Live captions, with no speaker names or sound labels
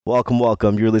Welcome,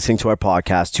 welcome. You're listening to our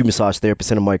podcast, Two Massage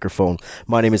Therapists and a Microphone.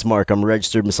 My name is Mark. I'm a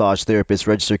registered massage therapist,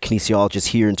 registered kinesiologist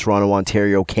here in Toronto,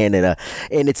 Ontario, Canada.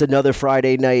 And it's another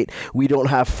Friday night. We don't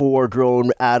have four grown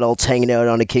adults hanging out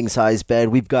on a king size bed.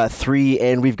 We've got three,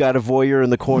 and we've got a voyeur in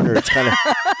the corner. It's kind of,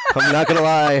 I'm not going to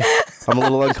lie, I'm a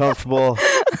little uncomfortable,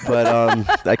 but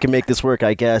I can make this work,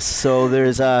 I guess. So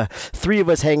there's three of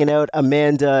us hanging out.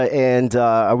 Amanda and,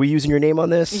 are we using your name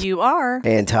on this? You are.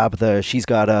 And Tabitha, she's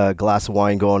got a glass of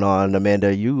wine going on.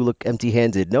 Amanda, you look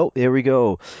empty-handed. Nope, here we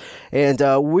go. And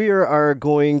we are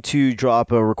going to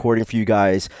drop a recording for you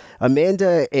guys.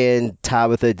 Amanda and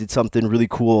Tabitha did something really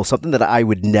cool, something that I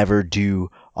would never do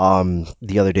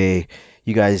the other day.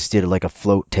 You guys did like a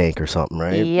float tank or something,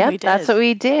 right? We Yep, did. that's what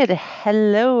we did.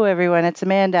 Hello, everyone. It's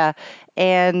Amanda.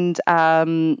 And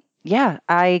yeah,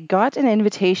 I got an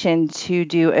invitation to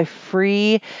do a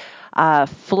free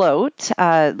float,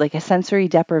 like a sensory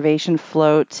deprivation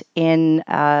float in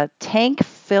a tank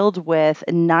filled with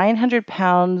 900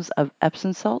 pounds of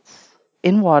Epsom salts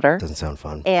in water. Doesn't sound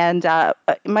fun. And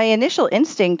my initial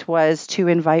instinct was to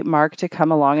invite Mark to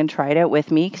come along and try it out with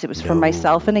me because it was for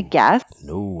myself and a guest.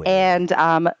 No way. And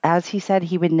as he said,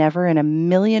 he would never in a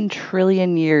million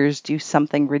trillion years do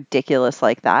something ridiculous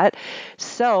like that.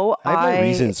 So I have my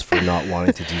reasons for not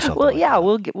wanting to do something well, like yeah,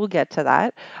 that. we'll get to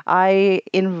that. I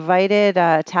invited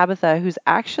Tabitha, who's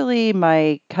actually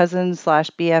my cousin slash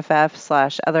BFF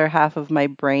slash other half of my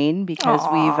brain because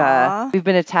Aw. we've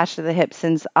been attached to the hip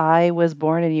since I was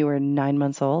born and you were 9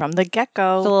 months old. From the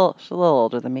get-go. She's a little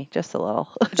older than me, just a little.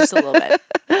 Just a little bit.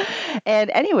 And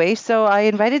anyway, so I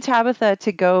invited Tabitha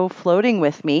to go floating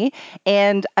with me.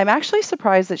 And I'm actually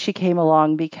surprised that she came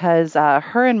along because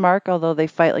her and Mark, although they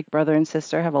fight like brother and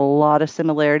sister, have a lot of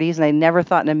similarities. And I never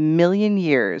thought in a million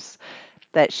years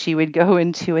that she would go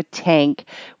into a tank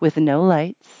with no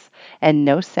lights and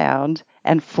no sound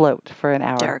and float for an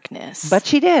hour. Darkness. But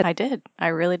she did. I did. I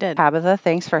really did. Tabitha,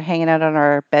 thanks for hanging out on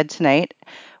our bed tonight.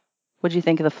 What'd you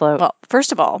think of the float? Well,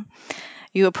 first of all,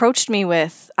 you approached me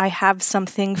with, I have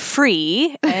something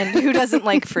free, and who doesn't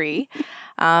like free?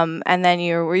 And then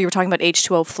you were talking about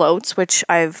H2O floats, which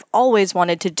I've always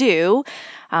wanted to do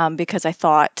because I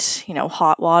thought,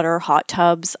 hot water, hot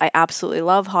tubs. I absolutely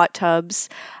love hot tubs.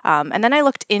 And then I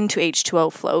looked into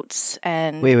H2O floats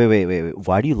and Wait.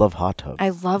 Why do you love hot tubs? I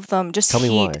love them. Just Tell me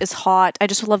heat why. is hot. I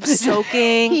just love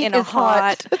soaking Heat in a is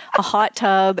hot. hot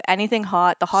tub, anything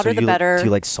hot. The hotter So the better. Do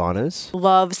you like saunas?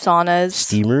 Love saunas,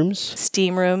 Steam rooms?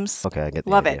 steam rooms. Okay, I get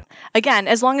the Love idea. it. Again,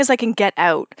 as long as I can get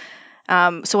out.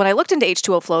 So when I looked into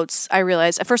H2O floats, I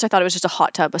realized at first I thought it was just a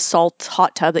hot tub, a salt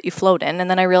hot tub that you float in, and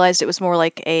then I realized it was more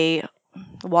like a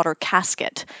water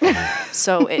casket.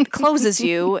 So it closes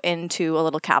you into a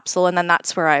little capsule, and then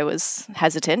that's where I was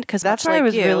hesitant because That's why I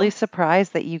was really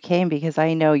surprised that you came because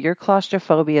I know your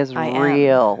claustrophobia is I am.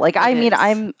 real. Like, I It mean,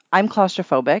 is. I'm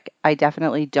claustrophobic. I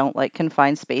definitely don't like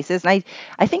confined spaces, and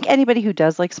I think anybody who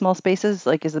does like small spaces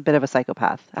like is a bit of a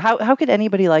psychopath. How could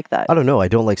anybody like that? I don't know. I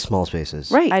don't like small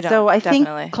spaces. Right. I don't, So I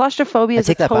definitely. think claustrophobia I is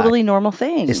a take that back. totally normal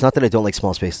thing. It's not that I don't like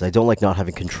small spaces. I don't like not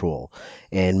having control.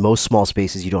 And most small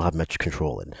spaces you don't have much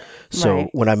control in. So Right.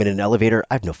 when I'm in an elevator,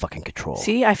 I have no fucking control.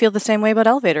 See, I feel the same way about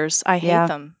elevators. I Yeah. hate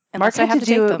them. Unless I have to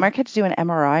take them. Mark had to do an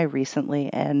MRI recently,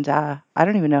 and I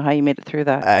don't even know how you made it through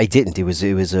that. I didn't. It was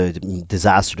a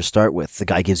disaster to start with. The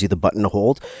guy gives you the button to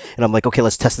hold, and I'm like, okay,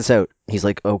 let's test this out. He's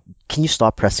like, oh, can you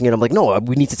stop pressing it? I'm like, no,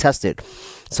 we need to test it.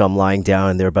 So I'm lying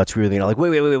down, and they're about to really, I'm like,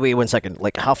 wait, 1 second.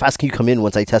 Like, how fast can you come in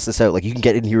once I test this out? Like, you can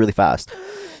get in here really fast.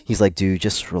 He's like, dude,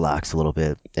 just relax a little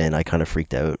bit, and I kind of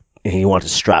freaked out. And he wanted to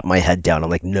strap my head down.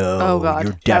 I'm like, no, Oh, God. you're That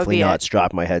would definitely be not it.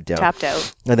 strapping my head down. Tapped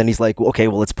out. And then he's like, okay,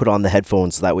 well, let's put on the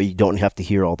headphones so that way you don't have to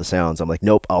hear all the sounds. I'm like,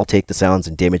 nope, I'll take the sounds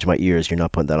and damage my ears. You're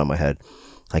not putting that on my head.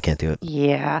 I can't do it.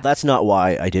 Yeah. That's not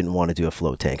why I didn't want to do a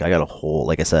float tank. I got a whole,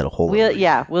 like I said, a whole.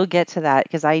 We'll get to that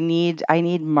because I need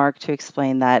Mark to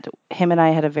explain that. Him and I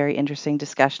had a very interesting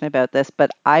discussion about this, but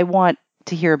I want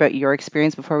to hear about your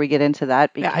experience before we get into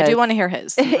that because Yeah, I do want to hear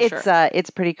his. For sure. it's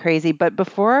pretty crazy. But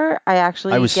before I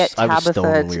actually get I was Tabitha,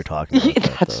 stoned when we were talking about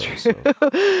that, that's though, true.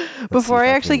 so Before if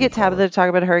I I actually can get recall Tabitha it. to talk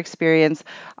about her experience,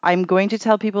 I'm going to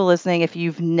tell people listening if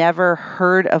you've never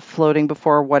heard of floating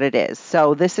before, what it is.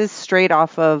 So this is straight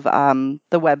off of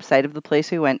the website of the place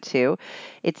we went to.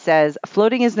 It says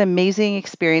floating is an amazing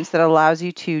experience that allows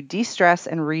you to de-stress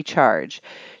and recharge.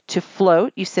 To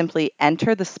float, you simply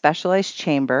enter the specialized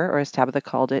chamber, or as Tabitha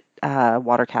called it,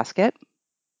 water casket,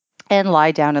 and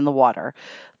lie down in the water.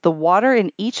 The water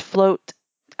in each float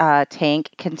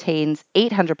tank contains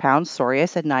 800 pounds, sorry, I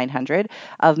said 900,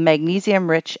 of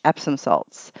magnesium-rich Epsom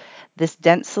salts. This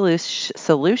dense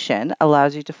solution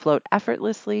allows you to float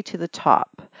effortlessly to the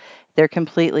top. They're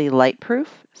completely light-proof,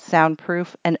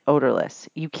 soundproof, and odorless.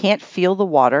 You can't feel the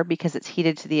water because it's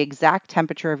heated to the exact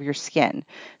temperature of your skin.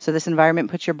 So this environment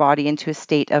puts your body into a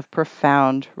state of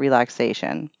profound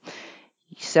relaxation.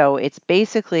 So it's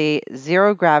basically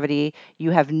zero gravity.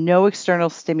 You have no external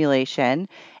stimulation.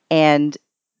 And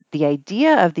the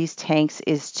idea of these tanks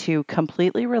is to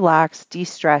completely relax,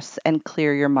 de-stress, and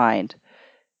clear your mind.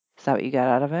 Is that what you got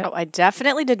out of it? Oh, I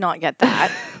definitely did not get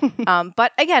that.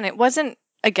 But again, it wasn't,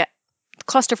 again,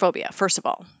 claustrophobia, first of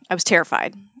all. I was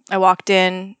terrified. I walked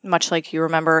in, much like you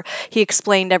remember. He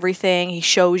explained everything. He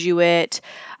shows you it.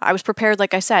 I was prepared,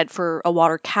 like I said, for a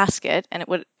water casket, and it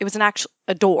was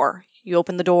a door. You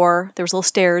open the door. There was little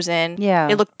stairs in. Yeah.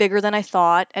 It looked bigger than I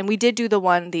thought, and we did do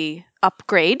the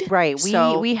upgrade. Right.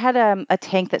 We had a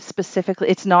tank that specifically,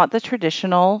 it's not the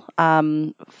traditional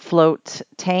float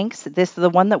tanks. The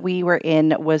one that we were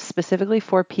in was specifically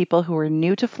for people who were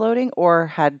new to floating or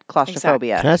had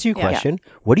claustrophobia. Can I ask you a question?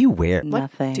 What do you wear?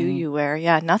 Nothing. What do you wear?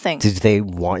 Yeah, nothing. Did they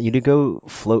want you to go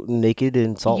floating naked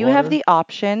in salt You water? have the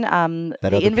option. that the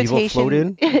other invitation. people float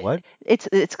in? What?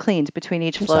 It's cleaned between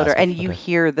each Just floater, asking. and you Okay.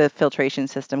 hear the filtration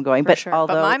system going. For But sure.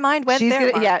 although But my mind went she's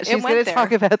there, gonna, Mark. It she's went going to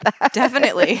talk about that.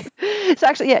 Definitely. So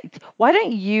actually, why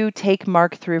don't you take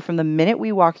Mark through from the minute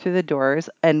we walked through the doors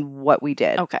and what we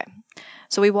did? Okay.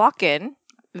 So we walk in,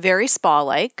 very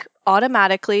spa-like.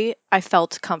 Automatically, I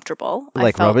felt comfortable.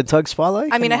 Like rub and tug spa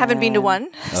like? I mean, I haven't been to on. one,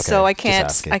 so I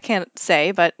just asking. can't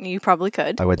say, but you probably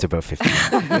could. I went to about 50.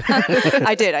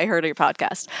 I did. I heard your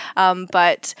podcast.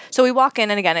 But so we walk in,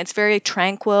 and again, it's very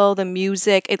tranquil. The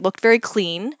music, it looked very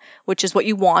clean, which is what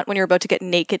you want when you're about to get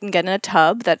naked and get in a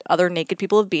tub that other naked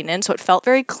people have been in. So it felt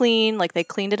very clean, like they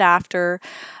cleaned it after.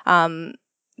 The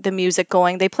music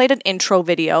going. They played an intro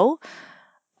video.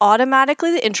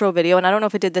 Automatically, the intro video, and I don't know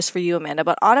if it did this for you, Amanda,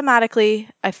 but automatically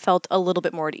I felt a little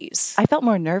bit more at ease. I felt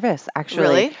more nervous, actually.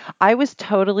 Really? I was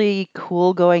totally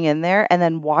cool going in there, and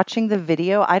then watching the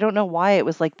video, I don't know why it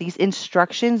was like these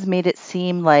instructions made it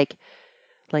seem like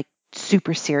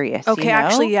super serious. Okay, you know?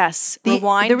 actually, yes.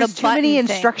 Rewind. There was the too many button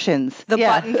thing. instructions. The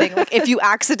button thing. Like if you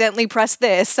accidentally press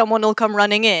this, someone will come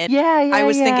running in. Yeah. I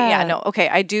was thinking, no, okay,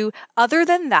 I do. Other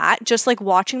than that, just like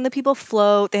watching the people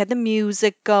float, they had the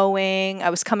music going. I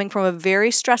was coming from a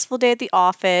very stressful day at the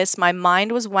office. My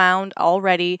mind was wound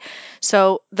already.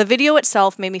 So the video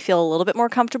itself made me feel a little bit more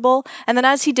comfortable. And then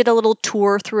as he did a little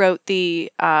tour throughout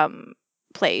the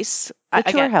place, The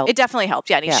tour helped. it definitely helped.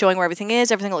 Yeah, and he's Yeah. showing where everything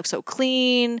is. Everything looks so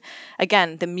clean.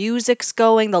 Again, the music's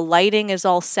going. The lighting is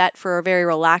all set for a very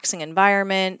relaxing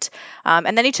environment.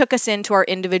 And then he took us into our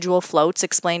individual floats,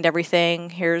 explained everything.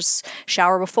 Here's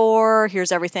shower before.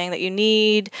 Here's everything that you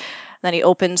need. Then he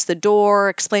opens the door,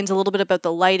 explains a little bit about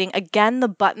the lighting. Again, the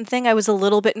button thing, I was a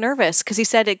little bit nervous because he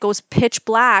said it goes pitch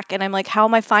black. And I'm like, how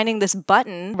am I finding this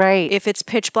button Right. if it's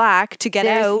pitch black to get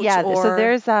out? Yeah, or... so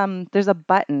there's a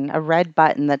button, a red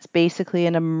button that's basically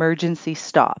an emergency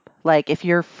stop. Like if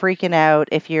you're freaking out,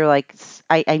 if you're like,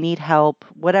 I need help,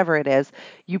 whatever it is,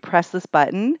 you press this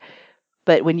button.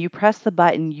 But when you press the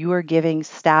button, you are giving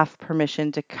staff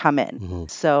permission to come in. Mm-hmm.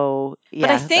 So, yeah.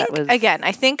 But I think, again,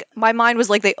 my mind was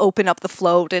like they open up the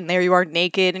float and there you are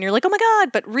naked and you're like, oh my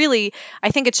God. But really,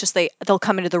 I think it's just they'll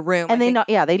come into the room. And they knock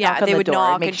on the door would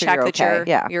knock and make and sure check you're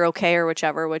that okay. you're okay or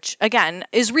whichever, which again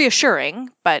is reassuring,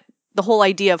 but the whole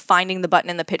idea of finding the button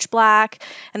in the pitch black,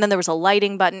 and then there was a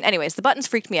lighting button. Anyways, the buttons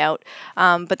freaked me out.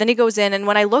 But then he goes in, and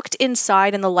when I looked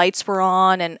inside and the lights were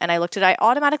on, and I looked at it, I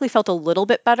automatically felt a little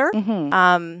bit better. Mm-hmm.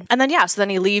 And then, so then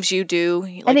he leaves you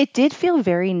and it did feel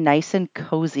very nice and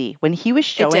cozy. When he was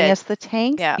showing us the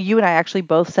tank, you and I actually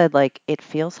both said, like, it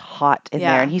feels hot in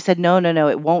there. And he said, no,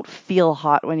 it won't feel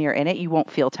hot when you're in it. You won't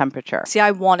feel temperature. See,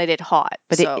 I wanted it hot.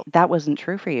 But that wasn't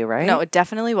true for you, right? No, it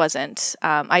definitely wasn't.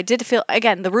 I did feel,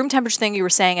 again, the room temperature thing you were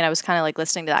saying, and I was kind of like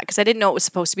listening to that because I didn't know it was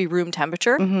supposed to be room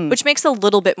temperature, which makes a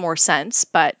little bit more sense.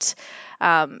 But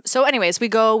so anyways,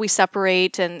 we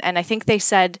separate, and I think they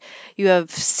said you have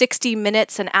 60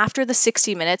 minutes, and after the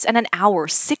 60 minutes and an hour,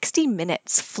 60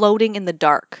 minutes floating in the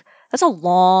dark. That's a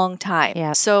long time.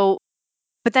 Yeah. So,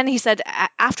 but then he said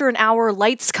after an hour,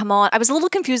 lights come on. I was a little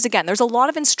confused again. There's a lot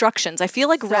of instructions. I feel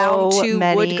like round 2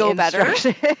 would go better.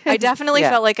 I definitely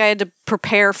felt like I had to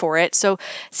prepare for it. So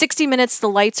 60 minutes, the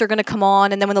lights are going to come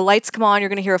on. And then when the lights come on, you're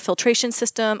going to hear a filtration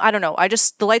system. I don't know.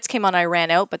 The lights came on, I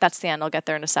ran out, but that's the end. I'll get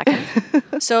there in a second.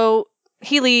 So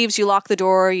he leaves, you lock the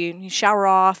door, you shower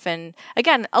off. And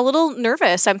again, a little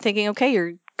nervous. I'm thinking, okay,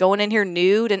 you're going in here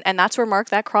nude. And that's where, Mark,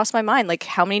 that crossed my mind. Like,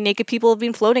 how many naked people have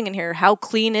been floating in here? How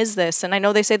clean is this? And I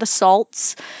know they say the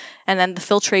salts and then the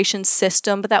filtration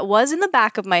system, but that was in the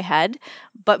back of my head,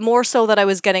 but more so that I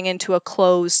was getting into a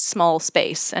closed small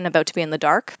space and about to be in the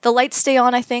dark. The lights stay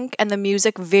on, I think, and the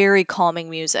music, very calming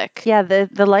music. Yeah,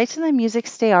 the lights and the music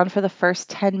stay on for the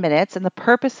first 10 minutes, and the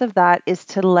purpose of that is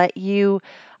to let you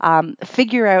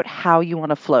figure out how you want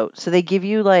to float. So they give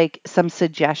you like some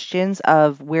suggestions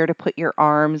of where to put your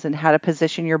arms and how to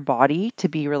position your body to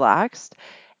be relaxed.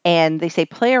 And they say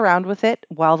play around with it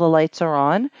while the lights are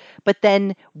on. But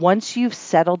then once you've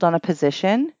settled on a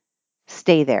position,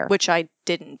 stay there. Which I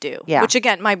didn't do. Yeah. Which,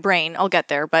 again, my brain, I'll get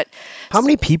there. But How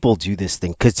many people do this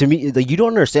thing? Because to me, like, you don't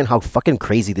understand how fucking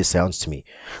crazy this sounds to me.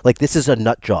 Like, this is a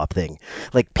nut job thing.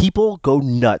 Like, people go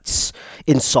nuts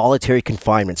in solitary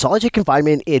confinement. Solitary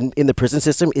confinement in the prison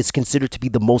system is considered to be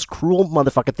the most cruel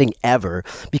motherfucking thing ever,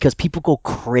 because people go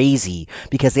crazy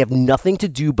because they have nothing to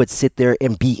do but sit there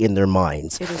and be in their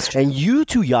minds. It is true. And you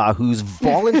two yahoos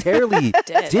voluntarily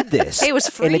did this. Hey, it was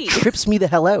And free. it trips me the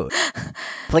hell out.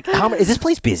 Like, is this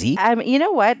place busy? You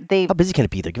know what? How busy can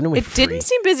it be? They're giving away It free. didn't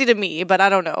seem busy to me, but I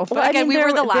don't know. But again, we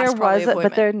were the last probably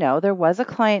appointment. But there was a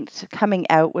client coming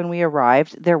out when we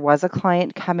arrived. There was a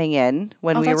client coming in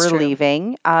when we were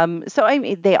leaving. So I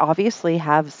mean, they obviously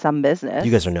have some business.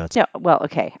 You guys are nuts. No, well,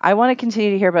 okay. I want to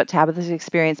continue to hear about Tabitha's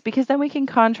experience because then we can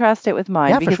contrast it with mine.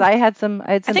 Yeah, for because sure. I had some.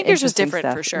 I think yours was interesting different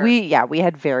stuff. for sure. We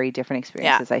had very different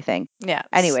experiences. I think. Yeah.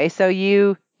 Anyway, so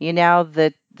you now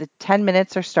the 10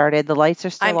 minutes are started. The lights are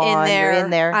still on. I'm in there. You're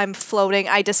in there. I'm floating.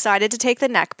 I decided to take the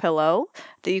neck pillow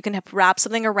that you can wrap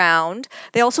something around.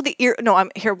 They also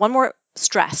I'm here. One more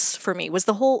stress for me was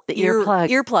the whole earplug.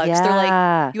 Earplugs. Yeah. They're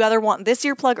like, you either want this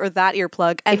earplug or that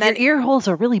earplug. And if then your ear holes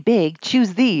are really big,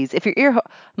 choose these. If your I'm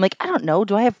like, I don't know.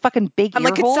 Do I have fucking big I'm ear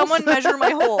like, can holes? someone measure my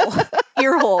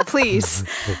ear hole, please?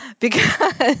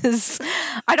 Because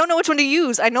I don't know which one to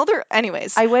use. I know they're,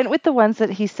 anyways. I went with the ones that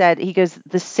he said. He goes,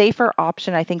 the safer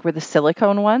option, I think, were the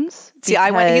silicone ones. See,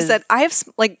 he said, I have,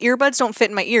 like, earbuds don't fit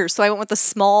in my ears. So I went with the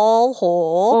small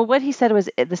hole. Well, what he said was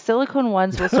the silicone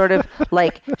ones will sort of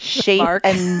like shape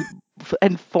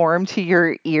and form to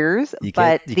your ears,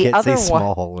 but the can't other say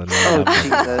small hole in Oh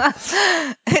Jesus!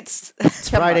 It's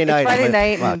Friday night. It's Friday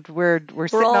night, and we're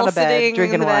sitting all on a bed sitting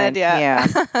drinking in the wine. bed,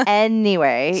 yeah.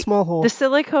 Anyway, Small hole. the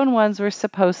silicone ones were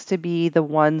supposed to be the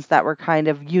ones that were kind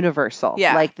of universal.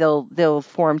 Yeah. Like they'll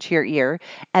form to your ear,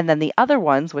 and then the other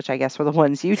ones, which I guess were the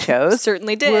ones you chose,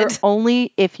 certainly did. Were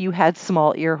only if you had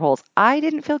small ear holes. I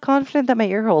didn't feel confident that my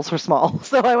ear holes were small,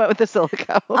 so I went with the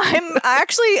silicone.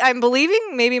 I'm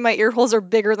believing maybe my ear holes are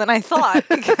bigger than I thought,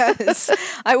 because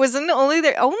I was only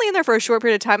in there for a short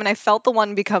period of time, and I felt the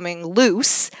one becoming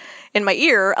loose in my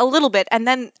ear a little bit, and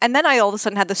then I all of a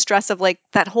sudden had the stress of like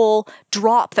that whole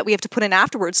drop that we have to put in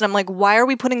afterwards, and I'm like, why are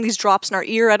we putting these drops in our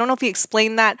ear? I don't know if he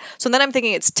explained that. So then I'm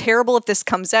thinking it's terrible if this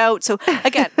comes out. So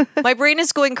again, my brain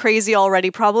is going crazy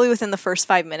already, probably within the first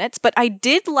 5 minutes, but I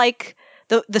did like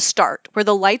the start where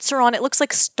the lights are on. It looks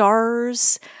like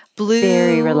stars. Blue,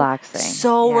 very relaxing,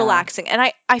 so relaxing. And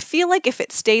I feel like if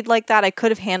it stayed like that, I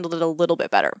could have handled it a little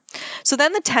bit better. So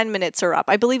then the 10 minutes are up.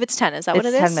 I believe it's 10. Is that what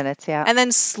it is? 10 minutes, yeah. And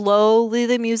then slowly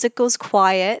the music goes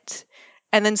quiet,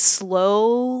 and then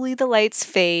slowly the lights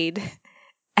fade,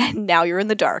 and now you're in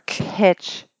the dark.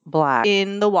 Pitch black.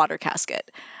 In the water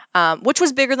casket. Which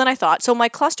was bigger than I thought. So my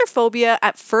claustrophobia,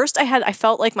 at first I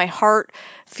felt like my heart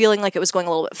feeling like it was going a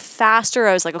little bit faster.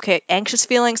 I was like, okay, anxious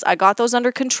feelings, I got those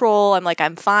under control. I'm like,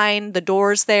 I'm fine. The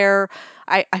door's there.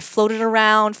 I floated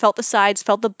around, felt the sides,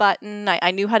 felt the button.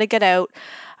 I knew how to get out.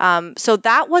 So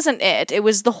that wasn't it. It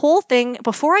was the whole thing.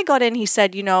 Before I got in, he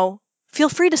said, feel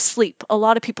free to sleep. A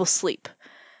lot of people sleep.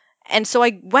 And so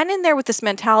I went in there with this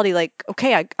mentality like,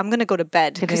 okay, I'm going to go to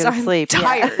bed because I'm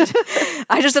tired. Yeah.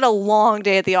 I just had a long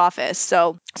day at the office.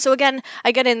 So again,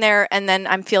 I get in there and then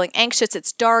I'm feeling anxious.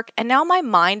 It's dark. And now my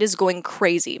mind is going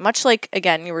crazy. Much like,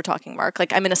 again, you were talking, Mark,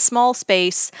 like I'm in a small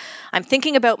space. I'm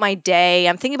thinking about my day.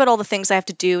 I'm thinking about all the things I have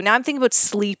to do. Now I'm thinking about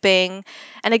sleeping.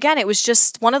 And again, it was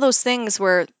just one of those things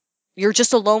where you're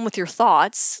just alone with your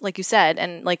thoughts, like you said,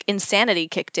 and like insanity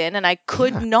kicked in, and I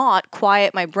could not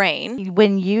quiet my brain.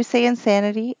 When you say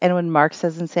insanity and when Mark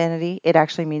says insanity, it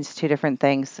actually means two different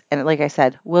things. And like I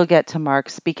said, we'll get to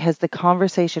Mark's, because the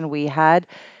conversation we had,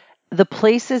 the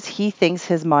places he thinks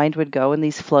his mind would go in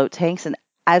these float tanks, and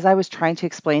as I was trying to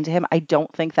explain to him, I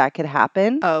don't think that could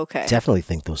happen. Oh, okay. Definitely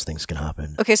think those things can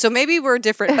happen. Okay, so maybe we're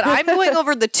different, but I'm going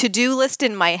over the to-do list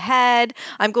in my head.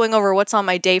 I'm going over what's on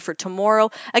my day for tomorrow.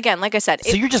 Again, like I said,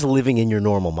 So you're just living in your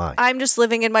normal mind. I'm just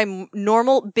living in my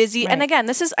normal, busy, and Right. again,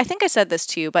 I think I said this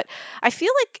to you, but I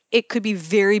feel like it could be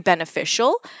very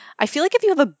beneficial. I feel like if you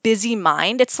have a busy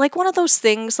mind, it's like one of those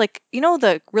things, like, you know,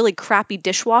 the really crappy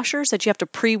dishwashers that you have to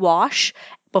pre-wash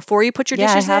before you put your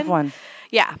Yeah, I dishes have in? one.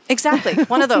 Yeah, exactly.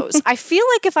 One of those. I feel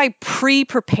like if I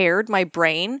pre-prepared my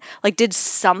brain, like did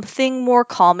something more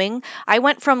calming, I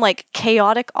went from like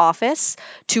chaotic office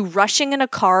to rushing in a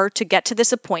car to get to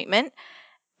this appointment,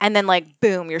 and then like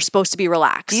boom, you're supposed to be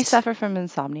relaxed. Do you suffer from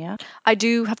insomnia? I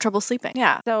do have trouble sleeping.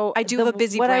 Yeah. So I do have a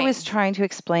busy what I brain. was trying to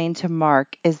explain to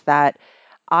Mark is that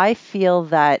I feel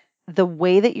that the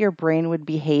way that your brain would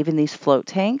behave in these float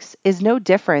tanks is no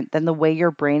different than the way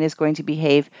your brain is going to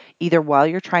behave either while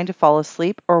you're trying to fall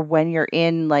asleep or when you're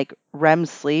in like REM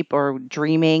sleep or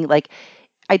dreaming. Like,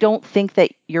 I don't think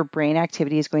that your brain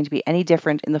activity is going to be any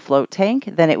different in the float tank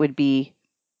than it would be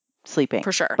sleeping.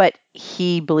 For sure. But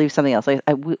he believes something else.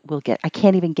 I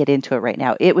can't even get into it right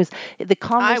now. It was the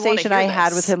conversation I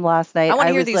had with him last night. I want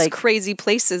to hear was these like, crazy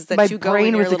places that my you go in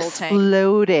brain your was little tank.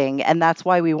 exploding, and that's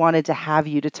why we wanted to have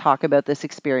you to talk about this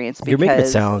experience. You're making it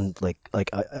Because sound like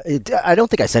I don't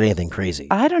think I said anything crazy.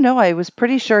 I don't know. I was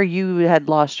pretty sure you had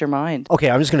lost your mind. Okay,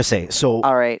 I'm just gonna say. So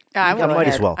All right. Yeah, I you I go might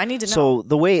as ahead. well. I need to know. So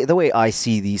the way I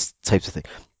see these types of things,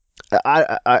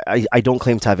 I don't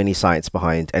claim to have any science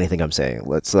behind anything I'm saying.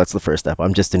 So that's the first step.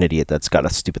 I'm just an idiot that's got a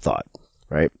stupid thought,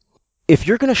 right? If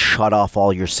you're gonna shut off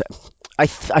all your,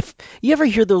 you ever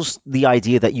hear the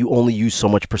idea that you only use so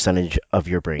much percentage of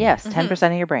your brain? Yes,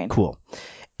 10% of your brain. Cool.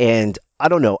 And I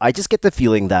don't know. I just get the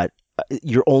feeling that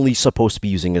you're only supposed to be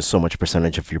using so much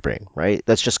percentage of your brain, right?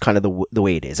 That's just kind of the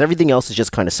way it is. Everything else is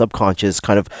just kind of subconscious,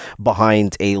 kind of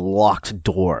behind a locked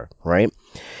door, right?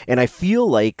 And I feel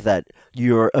like that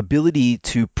your ability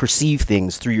to perceive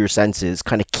things through your senses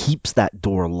kind of keeps that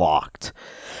door locked.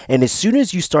 And as soon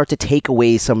as you start to take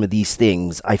away some of these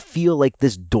things, I feel like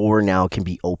this door now can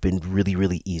be opened really,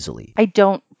 really easily. I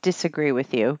don't disagree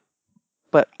with you,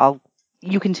 but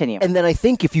you continue. And then I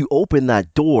think if you open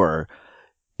that door,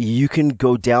 you can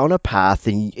go down a path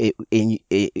in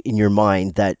your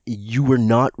mind that you were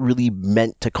not really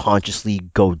meant to consciously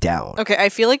go down. Okay, I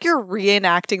feel like you're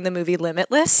reenacting the movie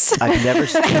Limitless. I've never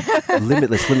seen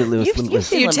Limitless. You've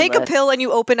seen You take a Limitless. pill and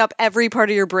you open up every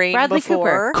part of your brain Bradley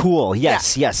before. Cool.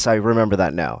 Yes, I remember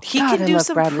that now. He God, can I do love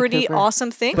some Bradley pretty Cooper. awesome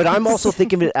things. But I'm also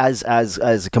thinking of it as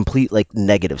a complete like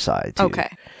negative side too. Okay.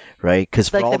 Right? Because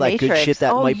for Like all the that Matrix. good shit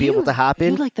that might be able to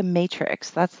happen, You like the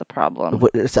Matrix. That's the problem.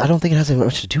 I don't think it has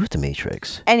much to do with the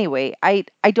Matrix. Anyway, I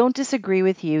don't disagree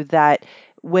with you that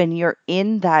when you're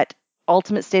in that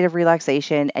ultimate state of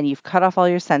relaxation and you've cut off all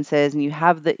your senses and you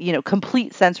have the,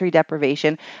 complete sensory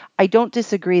deprivation, I don't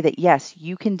disagree that yes,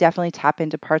 you can definitely tap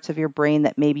into parts of your brain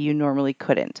that maybe you normally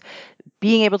couldn't.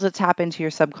 Being able to tap into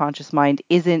your subconscious mind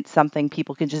isn't something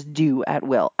people can just do at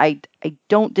will. I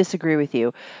don't disagree with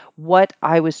you. What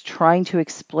I was trying to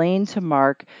explain to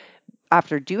Mark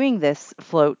after doing this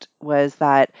float was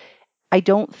that I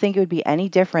don't think it would be any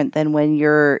different than when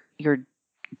you're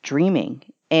dreaming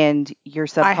and your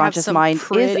I have subconscious some mind is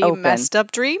pretty open. messed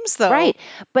up dreams, though. Right.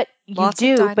 But you Lots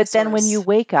of do, but then when dinosaurs. you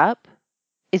wake up,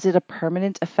 is it a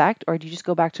permanent effect or do you just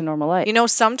go back to normal life?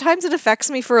 Sometimes it affects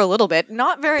me for a little bit,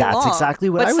 not very long. That's exactly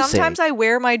what but I was sometimes saying. I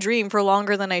wear my dream for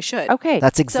longer than I should. Okay.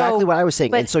 That's exactly so, what I was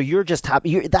saying. but- And so you're just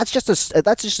happy. That's just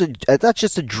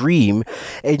a dream,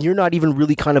 and you're not even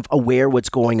really kind of aware what's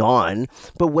going on.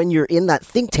 But when you're in that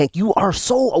think tank, you are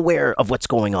so aware of what's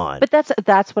going on. But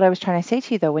that's what I was trying to say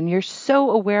to you though. When you're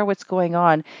so aware of what's going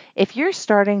on, if you're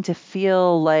starting to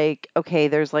feel like, okay,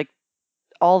 there's like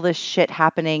all this shit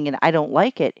happening and I don't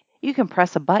like it, you can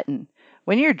press a button.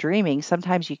 When you're dreaming,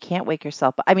 sometimes you can't wake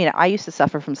yourself up. I mean, I used to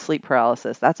suffer from sleep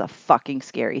paralysis. That's a fucking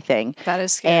scary thing. That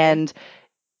is scary. And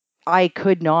I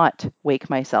could not wake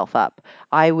myself up.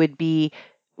 I would be,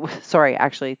 sorry,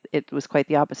 actually, it was quite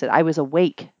the opposite. I was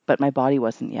awake, but my body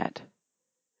wasn't yet.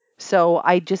 So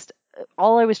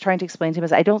all I was trying to explain to him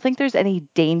is I don't think there's any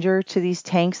danger to these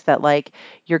tanks that like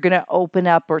you're going to open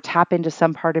up or tap into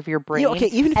some part of your brain okay,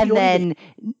 even if you and don't then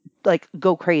like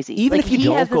go crazy. Even like if you he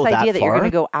don't has this go that idea that you're far- going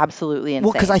to go absolutely insane.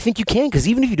 Well, because I think you can. Because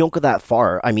even if you don't go that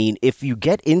far, I mean, if you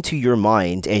get into your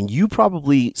mind and you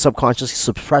probably subconsciously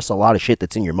suppress a lot of shit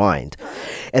that's in your mind,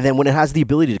 and then when it has the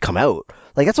ability to come out,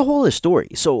 like that's a whole other story.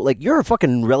 So, like, you're a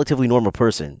fucking relatively normal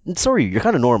person. Sorry, you're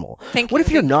kind of normal. Thank What you,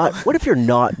 if you're thank not? you. What if you're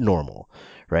not normal?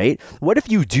 right? What if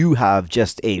you do have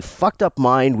just a fucked up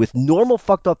mind with normal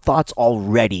fucked up thoughts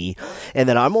already, and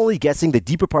then I'm only guessing the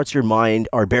deeper parts of your mind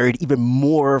are buried even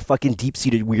more fucking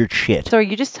deep-seated weird shit? So are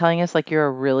you just telling us like you're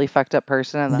a really fucked up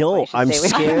person and that's why No, you should I'm stay away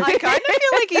from scared. I kind of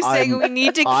feel like he's saying we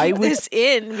need to I keep would- this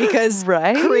in because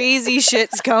Right? crazy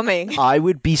shit's coming. I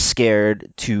would be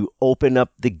scared to open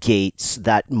up the gates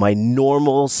that my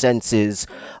normal senses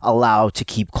allow to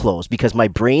keep closed because my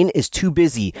brain is too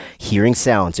busy hearing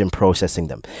sounds and processing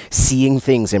them, seeing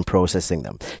things and processing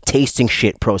them, tasting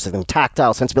shit, processing them,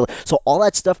 tactile sensibility. So all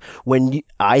that stuff, when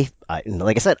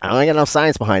like I said, I don't get enough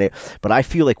science behind it, but I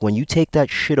feel like when you take that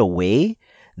shit away,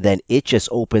 then it just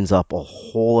opens up a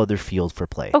whole other field for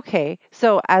play. Okay,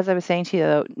 so as I was saying to you,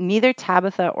 though, neither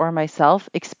Tabitha or myself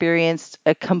experienced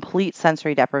a complete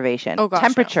sensory deprivation. Oh, gosh, no.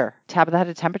 Temperature. Tabitha had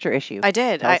a temperature issue. I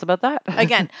did. Tell us about that.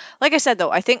 Again, like I said, though,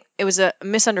 I think it was a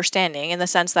misunderstanding in the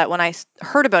sense that when I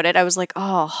heard about it, I was like,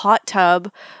 oh, hot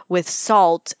tub with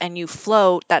salt and you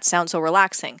float, that sounds so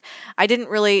relaxing. I didn't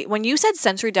really, when you said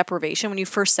sensory deprivation, when you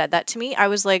first said that to me, I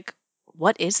was like,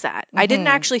 what is that? I didn't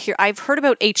actually hear, I've heard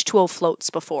about H2O floats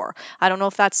before. I don't know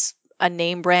if that's a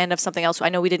name brand of something else. I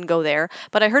know we didn't go there,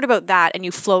 but I heard about that and you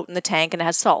float in the tank and it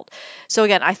has salt. So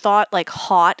again, I thought like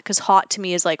hot, because hot to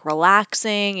me is like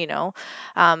relaxing, you know?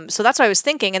 So that's what I was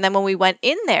thinking. And then when we went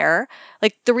in there,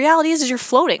 like the reality is you're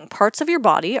floating. Parts of your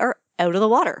body are out of the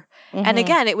water. And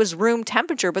again, it was room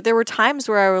temperature, but there were times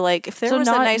where I were like, if there So was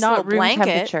not, a nice not little room blanket,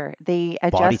 temperature. They Body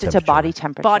adjust it to temperature. body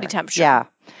temperature. Body temperature. Yeah.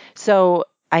 So,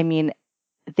 I mean,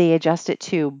 they adjust it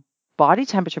to body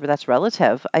temperature, but that's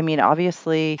relative. I mean,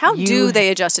 obviously, how do they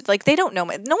adjust it? Like they don't know.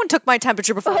 No one took my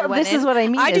temperature before I Well, went this in. is what I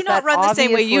mean, I do is not that run the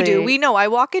same way you do. obviously- We know. I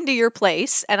walk into your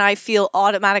place and I feel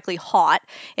automatically hot.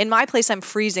 In my place, I'm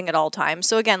freezing at all times.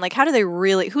 So again, like how do they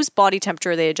really? Whose body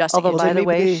temperature are they adjusting? Although, it to? by the maybe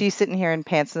way, they- she's sitting here in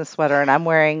pants and a sweater, and I'm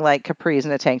wearing like capris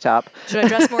and a tank top. Should I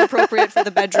dress more appropriate for the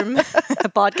bedroom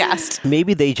podcast?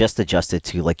 Maybe they just adjust it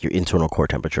to like your internal core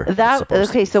temperature. It's That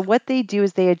supposed to okay? be. So what they do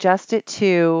is they adjust it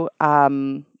to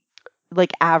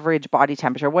like average body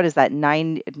temperature. What is that?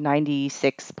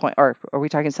 96 point, or are we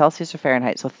talking Celsius or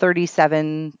Fahrenheit? So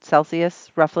 37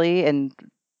 Celsius roughly, and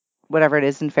whatever it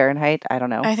is in Fahrenheit. I don't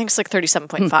know. I think it's like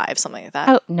 37.5, something like that.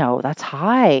 Oh no, that's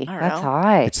high. don't That's know.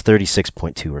 high. It's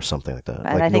 36.2 or something like that. And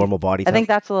Like I think- normal body I temp. think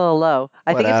that's a little low.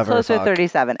 I think it's Whatever, closer to fuck.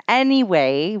 37.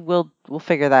 Anyway, we'll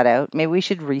figure that out. Maybe we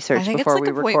should research I think before it's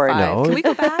like we a record. 0.5. No. Can we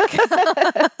go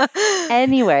back?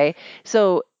 Anyway,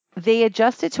 so they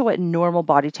adjust it to what normal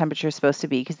body temperature is supposed to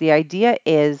be because the idea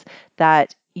is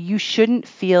that you shouldn't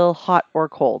feel hot or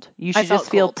cold. You should felt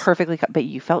just feel cold. perfectly but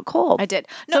you felt cold. I did.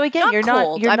 So No, again, not you're not-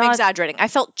 cold. you're I'm not- exaggerating. I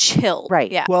felt chill. Right.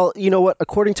 Yeah. Well, you know what?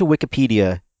 According to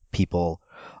Wikipedia, people,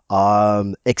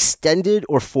 extended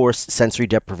or forced sensory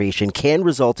deprivation can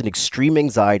result in extreme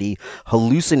anxiety,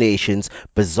 hallucinations,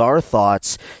 bizarre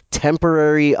thoughts,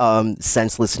 temporary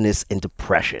senselessness, and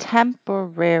depression.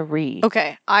 Temporary.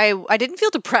 Okay, I didn't feel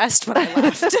depressed when I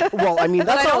left. Well, I mean, But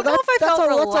that's I don't know if I that's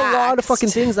felt a lot of relaxed. fucking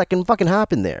things that can fucking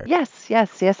happen there. Yes,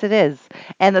 it is.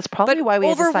 And that's probably why we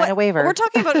had to sign a waiver. We're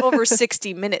talking about over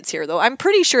 60 minutes here, though. I'm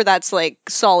pretty sure that's like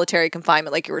solitary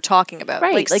confinement, like you were talking about.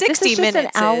 right. Like Like 60 this is just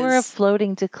minutes an hour of is,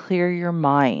 floating to clear your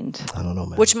mind. I don't know,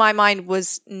 man. which my mind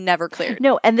was never cleared.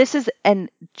 No, and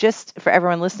just for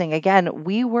everyone listening, again,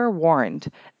 we were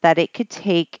warned that it could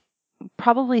take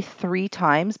probably 3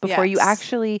 times before you Yes.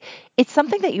 actually, it's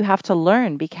something that you have to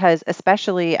learn because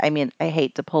especially, I mean, I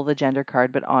hate to pull the gender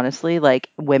card, but honestly, like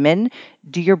women,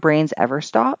 do your brains ever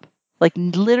stop? Like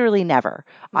literally never.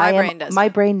 My brain doesn't. My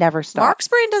brain never stops. Mark's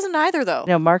brain doesn't either, though.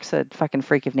 No, Mark's a fucking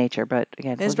freak of nature, but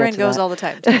again, His we'll brain get to goes that. all the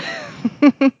time. Too.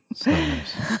 It's not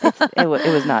nice. It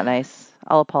was not nice.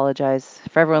 I'll apologize.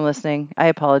 For everyone listening, I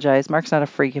apologize. Mark's not a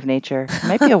freak of nature. He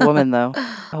might be a woman, though.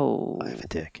 Oh. I have a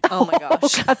dick. Oh my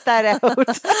gosh. Cut that out.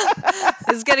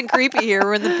 This is getting creepy here.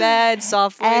 We're in the bed,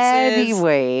 soft voices.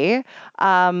 Anyway,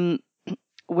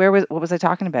 what was I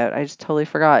talking about? I just totally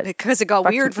forgot. Because it got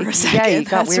Fucked weird me- for a second. Yeah, you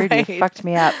got That's weird. right. You fucked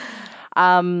me up.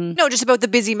 No, just about the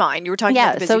busy mind. You were talking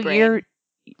about the busy so brain.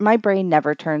 my brain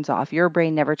never turns off. Your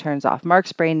brain never turns off.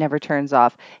 Mark's brain never turns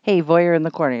off. Hey, voyeur in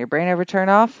the corner, your brain ever turn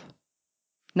off?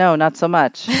 No, not so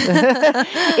much.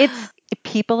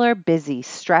 People are busy.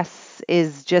 Stress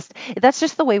is that's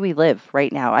just the way we live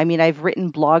right now. I mean, I've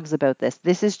written blogs about this.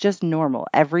 This is just normal.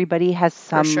 Everybody has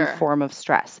some sure. form of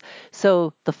stress.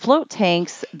 So the float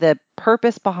tanks, the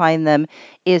purpose behind them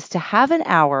is to have an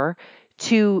hour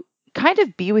to kind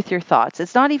of be with your thoughts.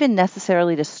 It's not even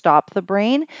necessarily to stop the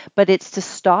brain, but it's to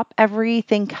stop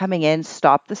everything coming in,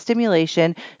 stop the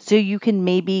stimulation so you can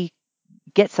maybe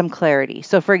get some clarity.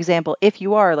 So for example, if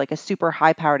you are like a super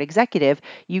high powered executive,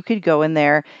 you could go in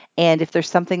there, and if there's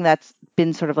something that's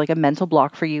been sort of like a mental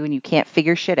block for you and you can't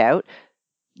figure shit out,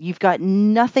 you've got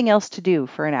nothing else to do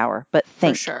for an hour but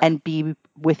think sure. and be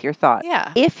with your thoughts.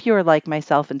 Yeah. If you're like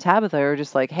myself and Tabitha are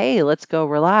just like, hey, let's go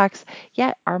relax,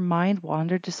 yeah, our mind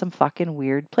wandered to some fucking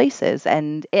weird places,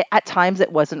 and at times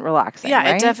it wasn't relaxing. Yeah,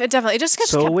 right? it definitely, it just kept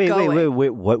So wait, going.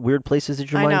 what weird places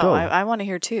did your I mind know. go? I want to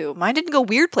hear too. Mine didn't go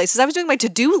weird places. I was doing my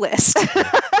to-do list,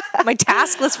 my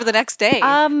task list for the next day.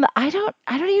 I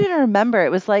don't even remember.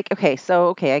 It was like, okay,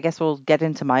 I guess we'll get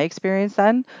into my experience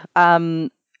then.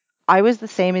 I was the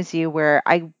same as you, where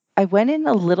I went in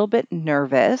a little bit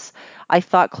nervous. I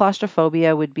thought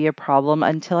claustrophobia would be a problem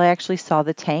until I actually saw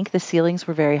the tank. The ceilings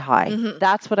were very high. Mhm.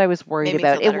 That's what I was worried Made me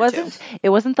about. feel better, too. It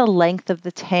wasn't the length of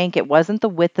the tank, it wasn't the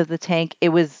width of the tank, it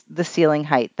was the ceiling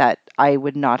height that I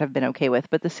would not have been okay with.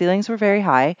 But the ceilings were very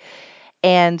high,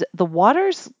 and the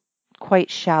water's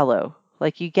quite shallow.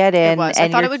 Like you get in, It was. I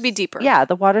thought it would be deeper. Yeah,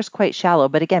 the water's quite shallow.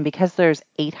 But again, because there's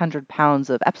 800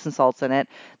 pounds of Epsom salts in it,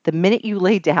 the minute you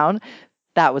lay down,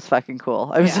 that was fucking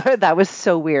cool. That was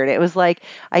so weird. It was like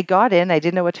I got in, I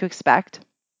didn't know what to expect.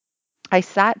 I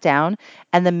sat down,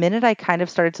 and the minute I kind of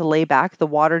started to lay back, the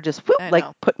water just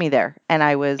put me there, and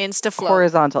I was Insta float.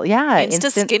 horizontal. Yeah,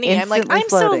 Insta skinny. I'm like, instantly I'm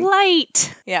floating. so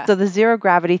light. Yeah. So the zero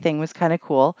gravity thing was kind of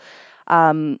cool.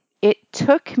 It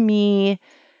took me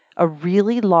a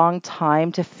really long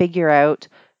time to figure out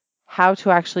how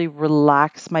to actually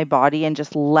relax my body and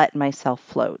just let myself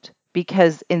float.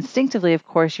 Because instinctively, of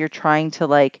course, you're trying to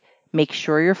like make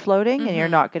sure you're floating and you're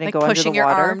not going to like go under the pushing your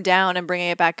water. arm down and bringing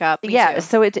it back up. Me Yeah, too.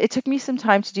 so it took me some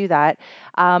time to do that.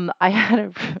 I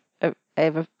had I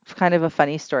have a kind of a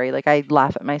funny story. Like I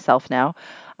laugh at myself now.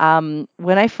 When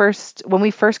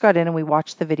we first got in and we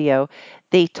watched the video,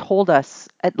 they told us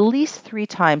at least 3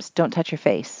 times, don't touch your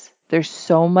face. There's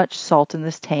so much salt in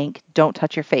this tank. Don't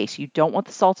touch your face. You don't want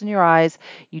the salt in your eyes.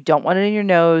 You don't want it in your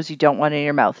nose. You don't want it in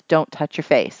your mouth. Don't touch your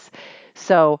face.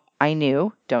 So I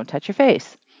knew, don't touch your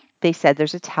face. They said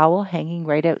there's a towel hanging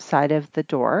right outside of the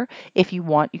door. If you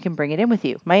want, you can bring it in with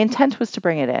you. My intent was to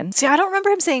bring it in. See, I don't remember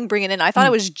him saying bring it in. I thought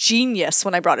it was genius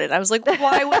when I brought it in. I was like,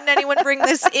 why wouldn't anyone bring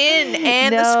this in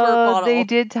and the squirt bottle? They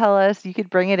did tell us you could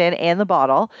bring it in and the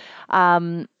bottle.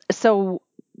 So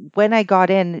when I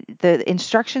got in, the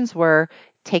instructions were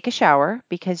take a shower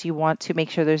because you want to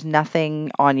make sure there's nothing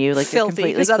on you, like filthy,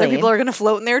 because other people are going to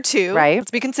float in there too. Right.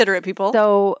 Let's be considerate, people.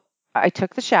 So I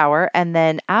took the shower, and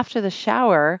then after the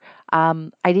shower,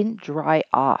 I didn't dry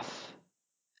off.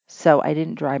 So I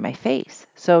didn't dry my face.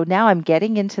 So now I'm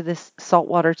getting into this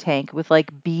saltwater tank with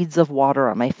like beads of water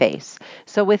on my face.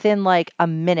 So within like a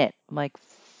minute, I'm like,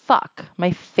 fuck,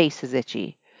 my face is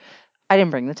itchy. I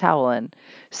didn't bring the towel in.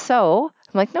 So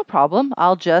I'm like, no problem.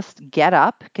 I'll just get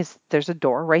up because there's a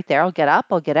door right there. I'll get up,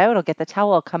 I'll get out, I'll get the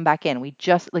towel, I'll come back in.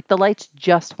 The lights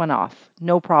just went off.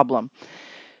 No problem.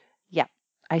 Yeah.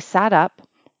 I sat up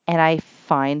and I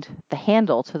find the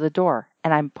handle to the door,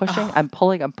 and I'm pushing, I'm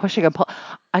pulling, I'm pushing,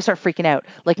 I start freaking out.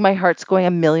 Like my heart's going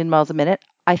a million miles a minute.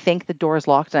 I think the door is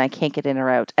locked and I can't get in or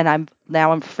out. And I'm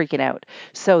freaking out.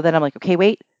 So then I'm like, okay,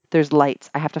 wait. There's lights.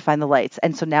 I have to find the lights.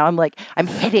 And so now I'm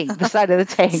hitting the side of the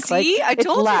tank. See, I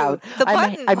told loud. you. The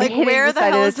button. I'm like, hitting where the the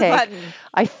side hell of is the the tank. button?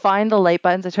 I find the light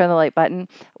buttons. I turn the light button.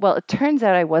 Well, it turns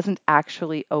out I wasn't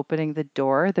actually opening the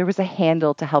door. There was a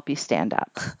handle to help you stand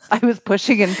up. I was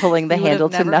pushing and pulling the handle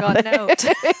to nothing.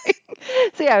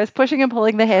 So yeah, I was pushing and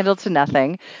pulling the handle to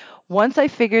nothing. Once I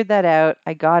figured that out,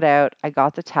 I got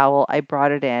the towel, I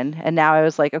brought it in, and now I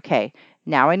was like, okay,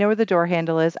 now I know where the door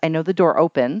handle is. I know the door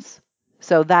opens.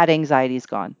 So that anxiety's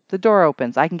gone. The door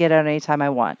opens. I can get out anytime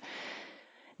I want.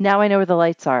 Now I know where the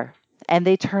lights are, and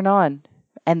they turn on,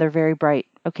 and they're very bright.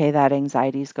 Okay, that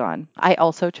anxiety's gone. I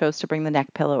also chose to bring the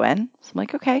neck pillow in. So I'm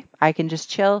like, okay, I can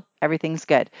just chill. Everything's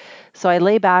good. So I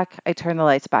lay back. I turn the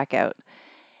lights back out.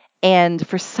 And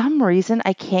for some reason,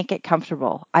 I can't get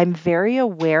comfortable. I'm very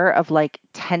aware of like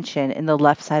tension in the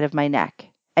left side of my neck.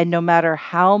 And no matter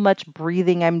how much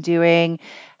breathing I'm doing,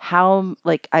 how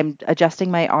like I'm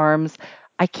adjusting my arms,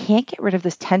 I can't get rid of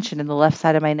this tension in the left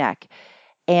side of my neck.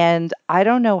 And I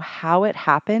don't know how it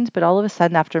happened, but all of a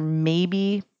sudden after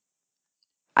maybe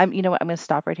you know what, I'm going to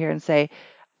stop right here and say,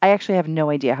 I actually have no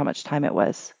idea how much time it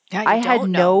was. Yeah, I had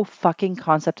no fucking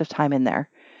concept of time in there.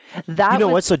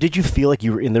 What? So did you feel like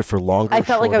you were in there for longer? I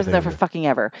felt like I was in there for fucking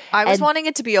ever. I was wanting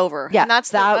it to be over. Yeah, and that's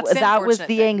that was unfortunate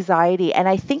the thing. anxiety. And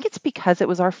I think it's because it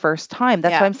was our first time.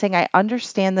 That's why I'm saying I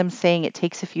understand them saying it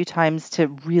takes a few times to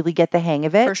really get the hang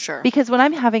of it. For sure. Because when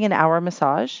I'm having an hour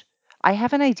massage, I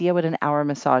have an idea what an hour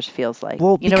massage feels like.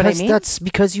 Well, you know what I mean? That's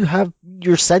because you have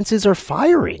your senses are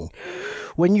firing.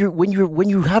 when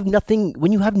you have nothing,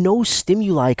 when you have no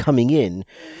stimuli coming in,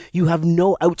 you have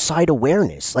no outside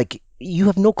awareness. Like you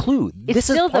have no clue. It's This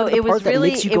is still part though, of the it was part that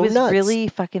really makes you it go was nuts. really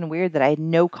fucking weird that I had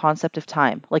no concept of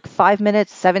time. Like 5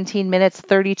 minutes, 17 minutes,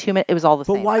 32 minutes, it was all the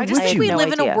But same. why I just would I think had we you? no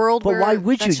live in a idea. world But why where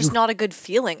would that's you? just not a good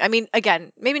feeling. I mean,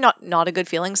 again, maybe not a good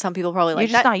feeling. Some people probably You're like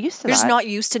just that. not used to You're just that. not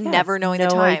used to Yeah, never knowing the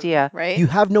no time, idea. right? You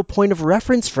have no point of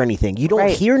reference for anything. You don't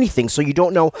Right. hear anything, so you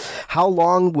don't know how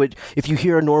long would, if you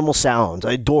hear a normal sound,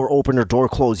 a door open or door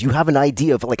close, you have an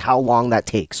idea of like how long that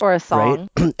takes. Or a Right?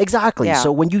 song. Exactly. Yeah.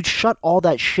 So when you shut all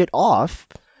that shit off,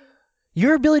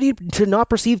 your ability to not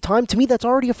perceive time, to me, that's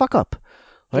already a fuck up.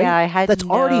 Right? Yeah, I had that's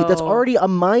no. already a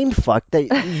mind fuck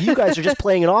that you guys are just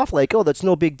playing it off like, oh, that's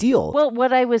no big deal. Well,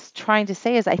 what I was trying to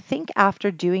say is I think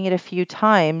after doing it a few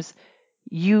times,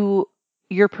 you're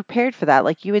prepared for that.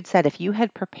 Like you had said, if you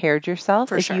had prepared yourself,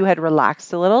 For if sure. you had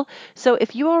relaxed a little. So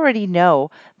if you already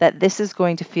know that this is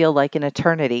going to feel like an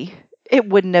eternity, it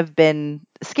wouldn't have been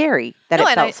scary that No, it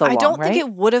and felt so I long, don't think right? it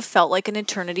would have felt like an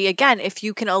eternity. Again, if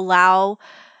you can allow,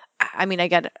 I mean, I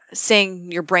get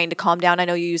saying your brain to calm down. I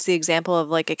know you use the example of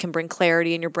like it can bring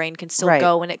clarity and your brain can still Right.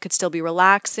 go and it could still be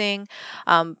relaxing.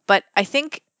 But I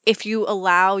think if you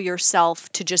allow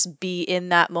yourself to just be in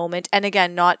that moment, and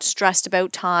again, not stressed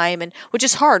about time, and which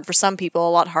is hard for some people,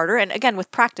 a lot harder. And again, with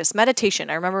practice,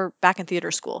 meditation. I remember back in theater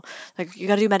school, like you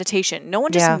got to do meditation. No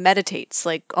one just Yeah. meditates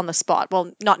like on the spot.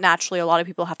 Well, not naturally. A lot of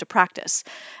people have to practice.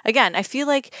 Again, I feel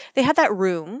like they had that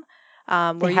room They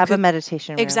where you have a could.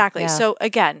 meditation room. Exactly. Yeah. So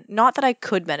again, not that I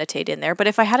could meditate in there, but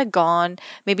if I had a gone,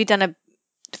 maybe done a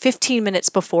 15 minutes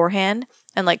beforehand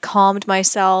and like calmed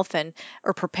myself and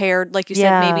or prepared, like you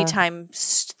said, maybe Yeah.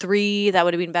 times 3, that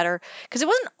would have been better because it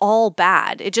wasn't all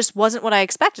bad. It just wasn't what I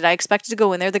expected. I expected to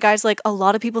go in there. The guy's like, a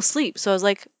lot of people sleep. So I was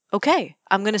like, okay,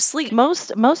 I'm going to sleep.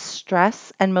 Most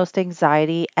stress and most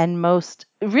anxiety and most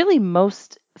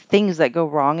things that go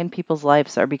wrong in people's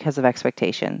lives are because of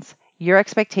expectations. Your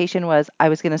expectation was I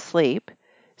was going to sleep.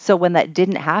 So when that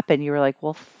didn't happen, you were like,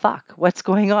 well, fuck, what's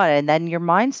going on? And then your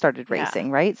mind started Yeah.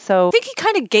 racing, right? So I think he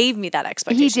kind of gave me that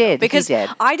expectation. he did. Because He did.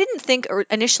 I didn't think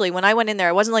initially when I went in there,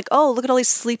 I wasn't like, oh, look at all these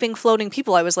sleeping, floating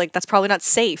people. I was like, that's probably not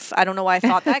safe. I don't know why I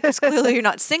thought that because clearly you're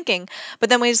not sinking. But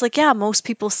then when he's like, yeah, most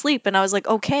people sleep. And I was like,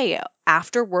 okay,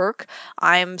 after work,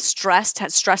 I'm stressed, had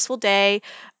a stressful day.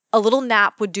 A little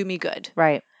nap would do me good.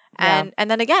 Right. Yeah. And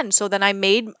then again, so then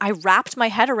I wrapped my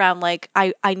head around like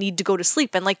I need to go to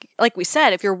sleep. And like we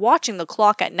said, if you're watching the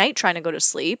clock at night trying to go to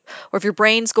sleep, or if your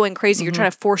brain's going crazy, you're Mhm.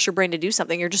 trying to force your brain to do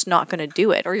something, you're just not going to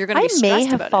do it, or you're going to I be may stressed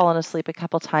have about it. fallen asleep a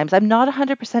couple times. I'm not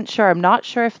 100% sure. I'm not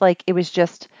sure if like it was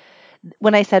just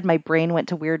when I said my brain went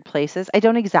to weird places. I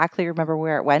don't exactly remember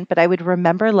where it went, but I would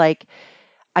remember like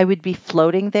I would be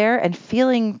floating there and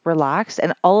feeling relaxed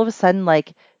and all of a sudden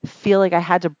like feel like I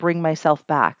had to bring myself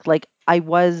back. Like I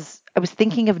was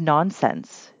thinking of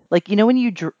nonsense. Like you know when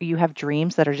you have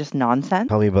dreams that are just nonsense?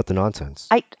 Tell me about the nonsense.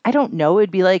 I don't know.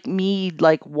 It'd be like me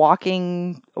like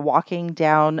walking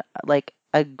down like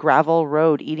a gravel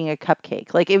road eating a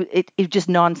cupcake. Like it just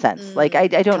nonsense. Like I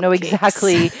don't know Cupcakes.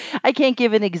 exactly. I can't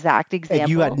give an exact example. And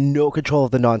you had no control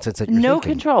of the nonsense that you're no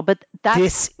thinking. control, but that's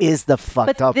This is the fucked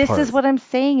but up this part. is what I'm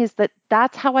saying is that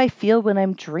that's how I feel when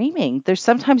I'm dreaming. There's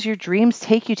sometimes your dreams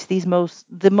take you to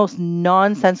the most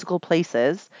nonsensical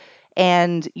places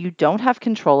and you don't have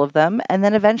control of them and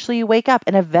then eventually you wake up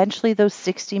and eventually those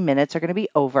 60 minutes are going to be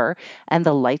over and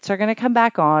the lights are going to come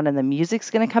back on and the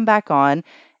music's going to come back on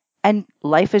and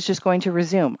life is just going to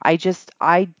resume. I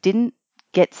didn't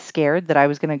get scared that I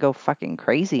was going to go fucking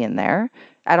crazy in there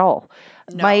at all.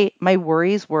 No. My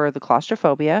worries were the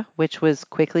claustrophobia, which was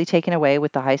quickly taken away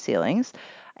with the high ceilings,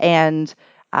 and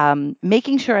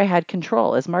making sure I had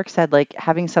control. As Mark said, like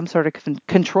having some sort of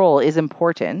control is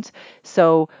important.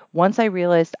 So once I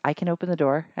realized I can open the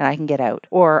door and I can get out,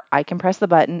 or I can press the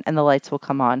button and the lights will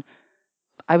come on,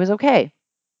 I was okay.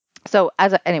 So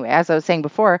anyway, as I was saying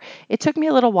before, it took me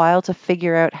a little while to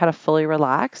figure out how to fully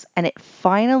relax, and it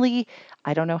finally,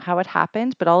 I don't know how it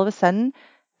happened, but all of a sudden,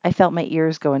 I felt my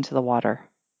ears go into the water.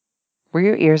 Were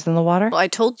your ears in the water? Well, I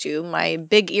told you my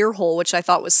big ear hole, which I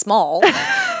thought was small,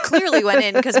 clearly went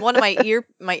in because one of my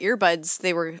earbuds,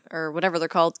 they were, or whatever they're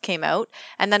called, came out.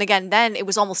 And then again, then it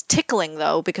was almost tickling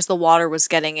though because the water was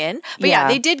getting in. But yeah, Yeah.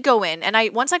 they did go in.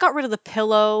 And once I got rid of the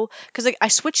pillow, because I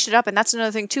switched it up, and that's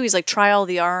another thing too. He's like, try all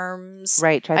the arms.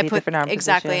 Right, try I the put different arm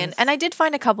exactly, positions. and I did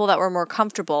find a couple that were more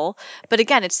comfortable. But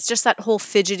again, it's just that whole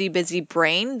fidgety, busy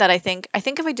brain that I think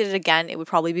if I did it again, it would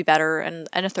probably be better, and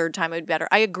a third time it would be better.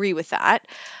 I agree with that.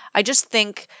 I just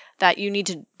think that you need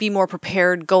to be more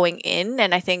prepared going in,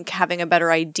 and I think having a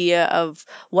better idea of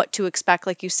what to expect,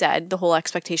 like you said, the whole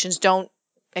expectations. Don't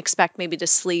expect maybe to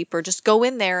sleep, or just go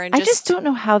in there and I just don't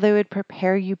know how they would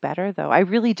prepare you better, though. I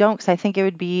really don't, because I think it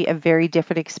would be a very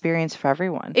different experience for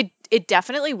everyone. It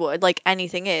definitely would, like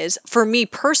anything is. For me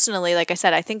personally, like I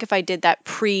said, I think if I did that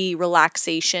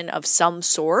pre-relaxation of some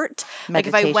sort, like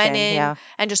if I went Meditation, in yeah.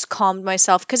 and just calmed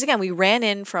myself, because again, we ran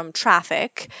in from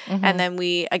traffic, and then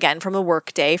we, again, from a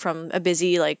work day, from a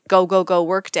busy, like go, go, go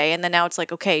work day. And then now it's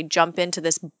like, okay, jump into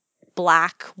this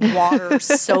black water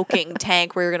soaking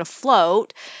tank where you're going to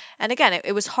float. And again,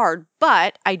 it was hard,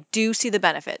 but I do see the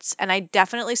benefits. And I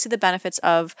definitely see the benefits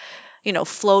of,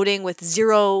 floating with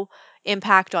zero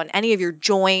impact on any of your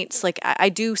joints. Like I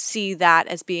do see that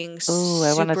as being Ooh,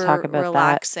 I want to talk super about that.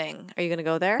 relaxing. Are you going to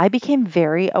go there? I became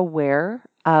very aware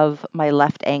of my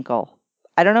left ankle.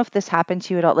 I don't know if this happened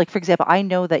to you at all. Like, for example, I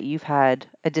know that you've had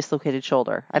a dislocated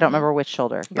shoulder. I don't remember which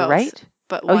shoulder. You're Both. right?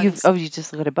 But you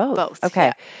dislocated both. Both.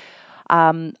 Okay.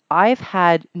 Yeah. I've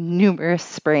had numerous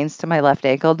sprains to my left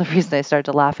ankle. The reason I started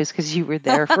to laugh is because you were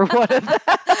there for one of them.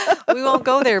 We won't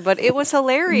go there, but it was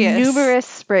hilarious. Numerous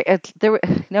sprains.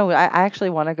 No, I actually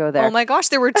want to go there. Oh my gosh,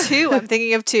 there were two. I'm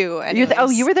thinking of two.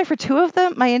 You were there for two of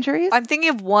them, my injuries? I'm thinking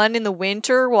of one in the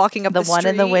winter, walking up the one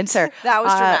in the street. winter. That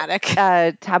was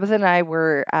dramatic. Tabitha and I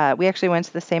we actually went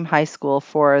to the same high school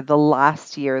for the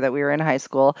last year that we were in high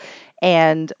school.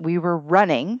 And we were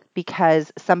running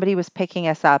because somebody was picking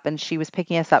us up, and she was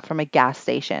picking us up from a gas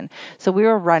station. So we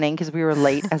were running because we were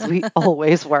late, as we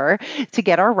always were, to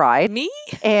get our ride. Me?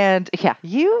 And yeah,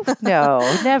 you? No,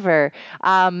 never.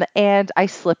 And I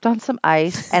slipped on some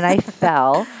ice and I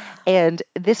fell. And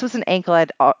this was an ankle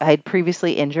I'd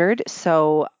previously injured.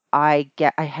 So I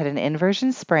had an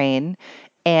inversion sprain,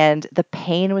 and the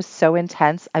pain was so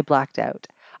intense, I blacked out.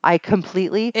 I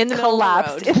completely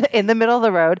collapsed in the middle of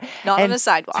the road. Not on a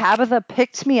sidewalk. Tabitha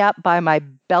picked me up by my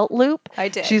belt loop. I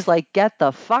did. She's like, "Get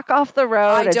the fuck off the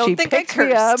road." I don't think I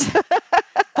cursed.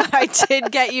 But I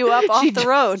did get you up off the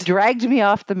road. Dragged me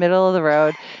off the middle of the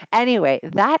road. Anyway,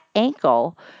 that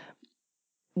ankle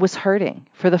was hurting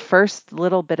for the first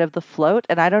little bit of the float.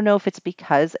 And I don't know if it's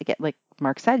because, again, like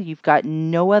Mark said, you've got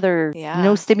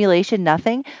no stimulation,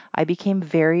 nothing. I became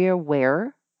very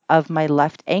aware of my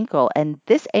left ankle, and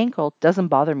this ankle doesn't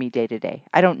bother me day to day.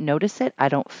 I don't notice it. I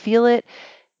don't feel it.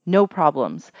 No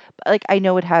problems. But like, I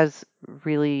know it has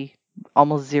really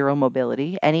almost zero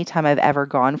mobility. Anytime I've ever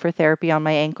gone for therapy on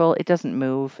my ankle, it doesn't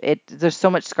move. There's so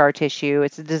much scar tissue.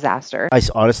 It's a disaster.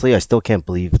 Honestly, I still can't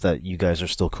believe that you guys are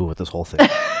still cool with this whole thing.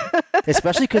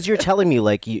 Especially because you're telling me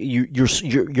like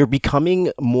you're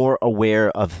becoming more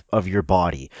aware of your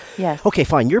body. Yes. Okay,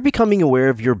 fine. You're becoming aware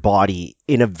of your body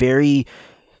in a very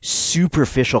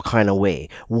superficial kind of way.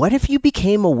 What if you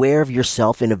became aware of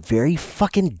yourself in a very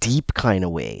fucking deep kind of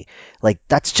way? Like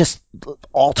that's just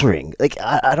altering. Like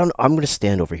I don't. I'm gonna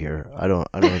stand over here. I don't.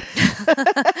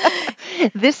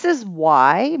 This is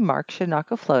why Mark should not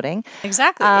go floating.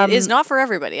 Exactly. It is not for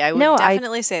everybody. I would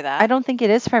definitely say that. I don't think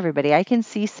it is for everybody. I can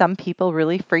see some people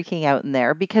really freaking out in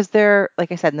there because they're,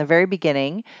 like I said, in the very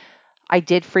beginning, I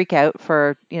did freak out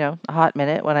for, a hot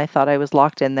minute when I thought I was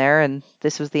locked in there and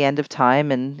this was the end of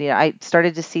time. And, I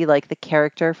started to see like the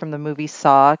character from the movie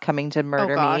Saw coming to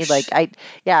murder me. Like I'm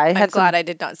glad I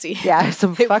did not see it. Yeah,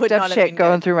 some fucked up shit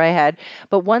going through my head.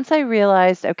 But once I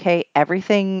realized, okay,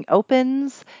 everything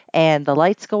opens and the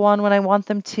lights go on when I want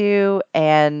them to.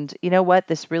 And you know what?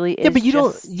 This really is. Yeah, but you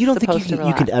don't think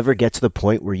you could ever get to the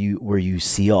point where you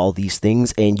see all these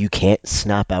things and you can't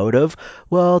snap out of,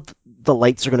 well, the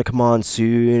lights are going to come on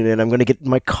soon and I'm going to get in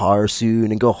my car soon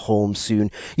and go home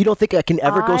soon. You don't think I can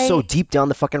ever go so deep down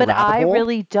the fucking rabbit hole? But I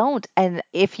really don't. And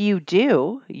if you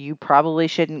do, you probably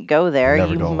shouldn't go there.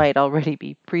 You might already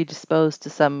be predisposed to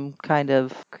some kind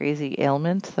of crazy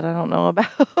ailment that I don't know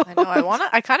about. I know.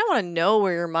 I kind of want to know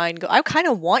where your mind goes. I kind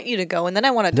of want you to go, and then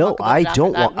I want to talk about I it after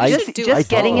don't that. want. Just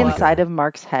getting inside of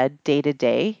Mark's head day to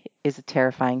day is a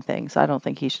terrifying thing. So I don't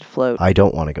think he should float. I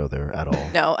don't want to go there at all.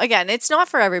 No, again, it's not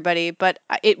for everybody, but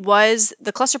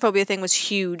the claustrophobia thing was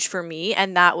huge for me.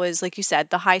 And that was, like you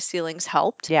said, the high ceilings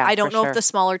helped. Yeah, I don't know if the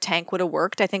smaller tank would have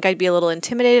worked. I think I'd be a little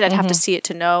intimidated. I'd have to see it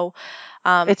to know.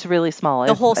 It's really small.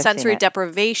 The whole sensory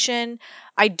deprivation.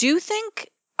 I do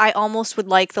think I almost would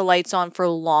like the lights on for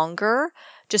longer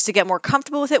just to get more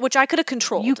comfortable with it, which I could have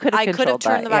controlled. I could have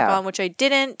turned them back on, which I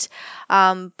didn't.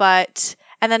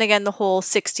 And then again, the whole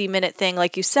 60-minute thing,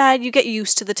 like you said, you get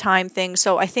used to the time thing.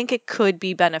 So I think it could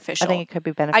be beneficial. I think it could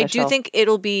be beneficial. I do think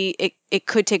it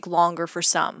could take longer for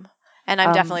some. And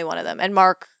I'm definitely one of them. And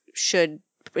Mark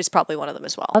is probably one of them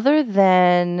as well. Other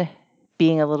than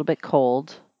being a little bit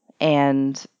cold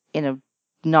and,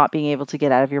 not being able to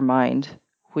get out of your mind,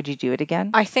 would you do it again?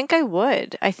 I think I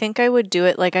would. I think I would do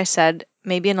it, like I said,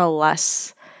 maybe in a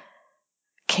less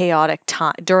chaotic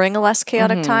time, during a less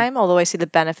chaotic Mhm. time, although I see the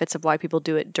benefits of why people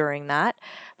do it during that.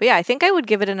 But yeah, I think I would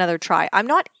give it another try. I'm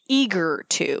not eager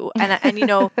to. And you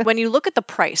know, when you look at the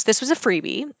price, this was a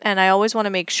freebie, and I always want to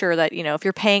make sure that, you know, if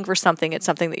you're paying for something, it's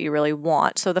something that you really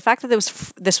want. So the fact that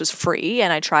this was free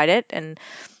and I tried it, and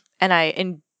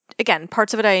again,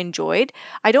 parts of it I enjoyed.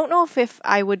 I don't know if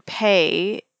I would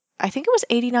pay, I think it was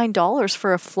 $89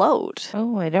 for a float.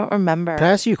 Oh, I don't remember. Can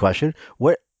I ask you a question?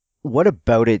 What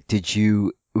about it did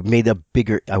you made a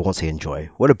bigger, I won't say enjoy.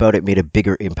 What about it made a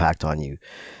bigger impact on you?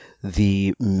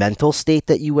 The mental state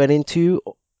that you went into,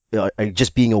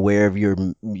 just being aware of your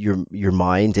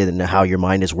mind and how your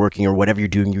mind is working or whatever you're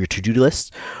doing your to-do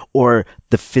list, or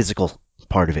the physical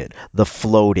part of it, the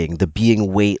floating, the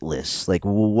being weightless. Like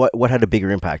what had a bigger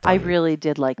impact I on you? really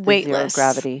did like the zero Weightless.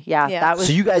 gravity. Yeah, Yeah. that was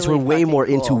So you guys really were way fucking more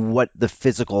into cool. what the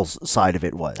physical side of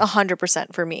it was.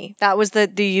 100% for me. That was the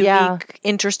unique, Yeah.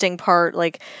 interesting part.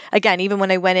 Like, again, even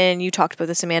when I went in, you talked about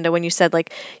this, Amanda, when you said,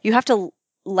 like, you have to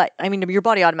I mean, your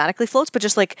body automatically floats, but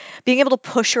just like being able to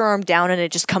push your arm down and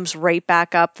it just comes right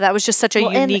back up. That was just such a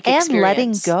Well, unique and letting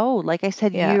experience. go. Like I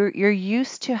said, Yeah. you're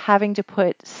used to having to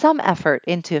put some effort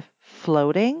into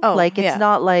floating. Oh, Like it's yeah.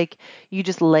 not like you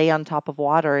just lay on top of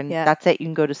water and Yeah. that's it, you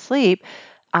can go to sleep.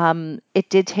 It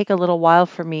did take a little while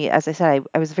for me. As I said,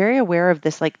 I was very aware of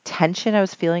this like tension I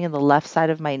was feeling in the left side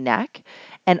of my neck.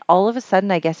 And all of a sudden,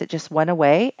 I guess it just went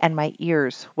away and my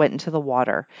ears went into the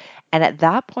water. And at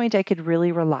that point, I could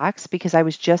really relax because I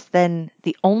was just then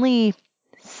the only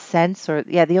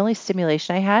the only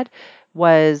stimulation I had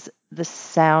was the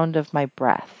sound of my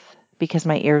breath because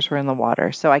my ears were in the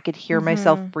water. So I could hear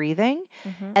myself breathing.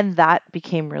 And that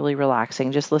became really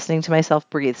relaxing, just listening to myself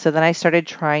breathe. So then I started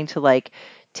trying to like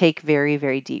take very,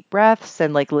 very deep breaths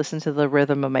and like listen to the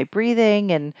rhythm of my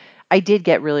breathing. And I did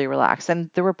get really relaxed.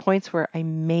 And there were points where I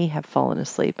may have fallen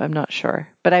asleep. I'm not sure.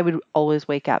 But I would always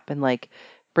wake up and like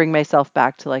bring myself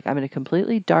back to like I'm in a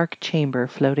completely dark chamber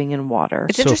floating in water.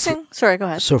 It's So interesting. Sorry, go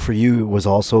ahead. So for you, was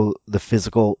also the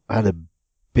physical had a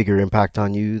bigger impact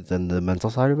on you than the mental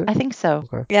side of it? I think so.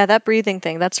 Okay. Yeah, that breathing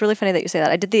thing, that's really funny that you say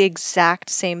that. I did the exact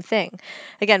same thing.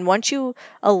 Again, once you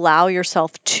allow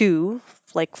yourself to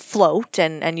like float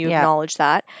and you Yeah. acknowledge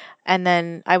that, and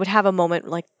then I would have a moment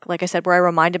like I said where I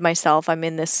reminded myself I'm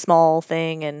in this small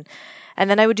thing, and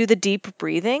then I would do the deep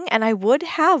breathing, and I would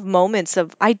have moments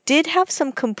of I did have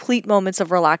some complete moments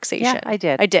of relaxation. Yeah, I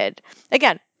did. I did.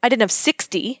 Again, I didn't have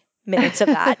 60 minutes of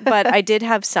that, but I did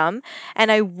have some,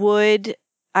 and I would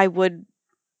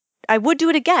do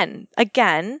it again.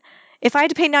 If I had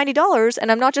to pay $90,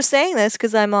 and I'm not just saying this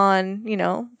because I'm on, you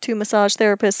know, 2 massage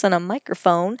therapists and a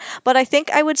microphone, but I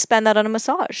think I would spend that on a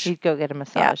massage. You'd go get a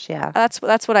massage, yeah. That's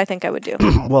what I think I would do.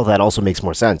 Well, that also makes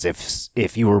more sense.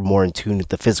 If you were more in tune with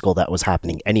the physical that was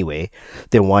happening anyway,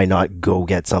 then why not go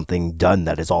get something done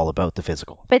that is all about the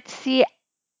physical? But see,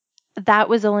 that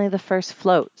was only the first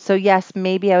float. So yes,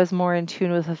 maybe I was more in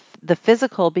tune with the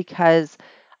physical because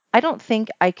I don't think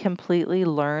I completely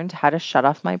learned how to shut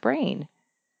off my brain.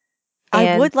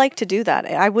 I would like to do that.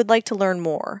 I would like to learn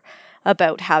more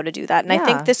about how to do that. And I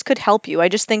think Yeah. this could help you. I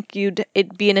just think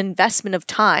it'd be an investment of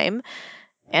time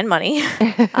and money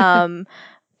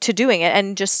to doing it,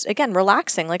 and just again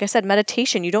relaxing. Like I said,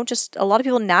 meditation. You don't just a lot of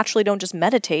people naturally don't just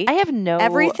meditate. I have no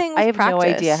Everything with no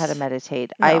idea how to practice.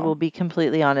 meditate. I No. will be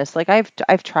completely honest. Like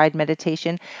I've tried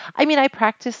meditation. I mean, I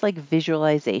practice like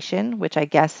visualization, which I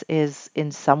guess is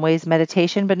in some ways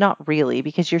meditation, but not really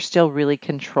because you're still really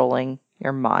controlling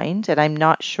your mind. And I'm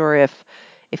not sure if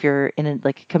you're in a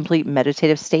like a complete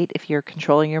meditative state if you're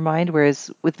controlling your mind,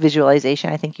 whereas with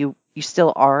visualization, I think you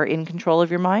still are in control of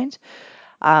your mind.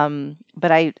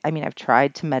 But I mean, I've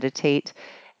tried to meditate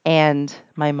and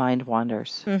my mind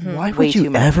wanders. Why Way would you too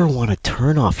much. ever want to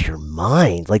turn off your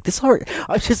mind? Like this art,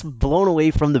 I was just blown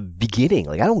away from the beginning.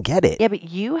 Like I don't get it. Yeah, but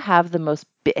you have the most,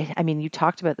 I mean, you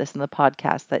talked about this in the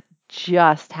podcast that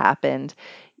just happened.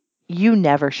 You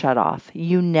never shut off.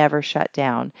 You never shut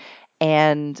down.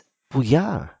 And Well,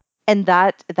 yeah.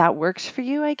 that works for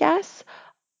you, I guess.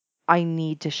 I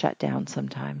need to shut down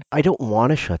sometime. I don't want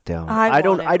to shut down. I I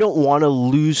don't want I to. don't want to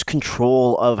lose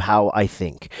control of how I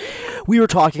think. We were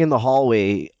talking in the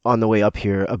hallway on the way up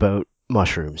here about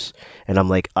mushrooms, and I'm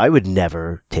like, I would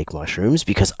never take mushrooms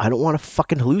because I don't want to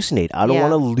fucking hallucinate. I don't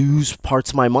want Yeah. to lose parts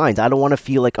of my mind. I don't want to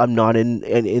feel like I'm not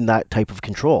in that type of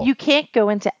control. You can't go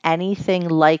into anything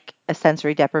like a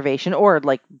sensory deprivation or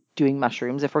like doing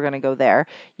mushrooms if we're going to go there.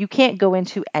 You can't go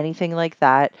into anything like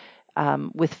that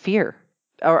with fear.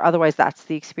 Or otherwise, that's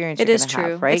the experience It you're is going to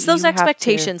true. have, right? It's those You have to-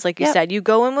 expectations, like you Yep. said. You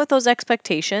go in with those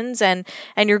expectations, and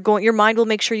your mind will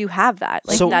make sure you have that,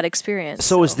 like So- that experience.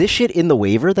 So is this shit in the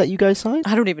waiver that you guys signed?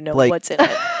 I don't even know like- what's in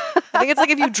it. I think it's like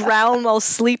if you drown while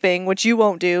sleeping, which you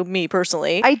won't do, me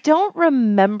personally. I don't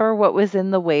remember what was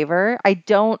in the waiver. I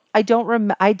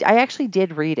remember. I actually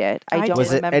did read it. I I don't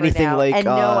Was it remember anything now. like, And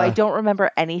no, I don't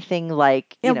remember anything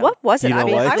like, Yeah, what was it? You know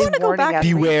what? I want to go warning back us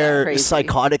and read beware crazy.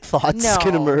 psychotic thoughts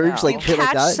can No, emerge, no. like shit like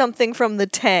catch that? something from the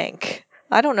tank.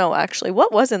 I don't know, actually.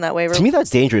 What was in that waiver? To me, that's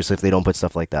dangerous if they don't put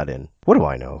stuff like that in. What do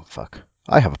I know? Fuck.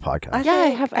 I have a podcast.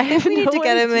 I think we need to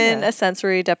get him in idea. a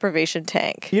sensory deprivation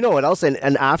tank. You know what else? And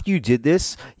after you did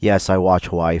this, yes, I watched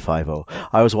Hawaii Five-O.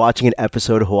 I was watching an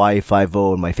episode of Hawaii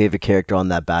Five-O, and my favorite character on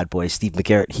that bad boy, Steve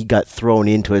McGarrett, he got thrown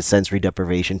into a sensory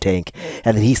deprivation tank,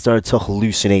 and then he started to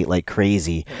hallucinate like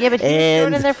crazy. Yeah, but he was thrown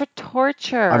in And there for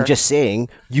torture. I'm just saying,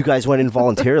 you guys went in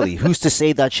voluntarily. Who's to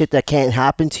say that shit that can't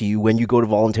happen to you when you go to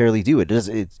voluntarily do it?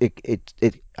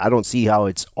 I don't see how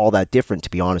it's all that different, to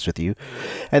be honest with you.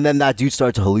 And then that dude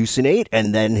started to hallucinate,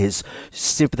 and then his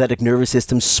sympathetic nervous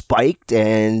system spiked,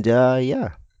 and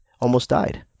almost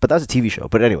died. But that's a TV show.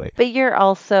 But anyway, But you're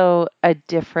also a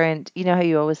different, you know how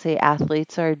you always say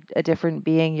athletes are a different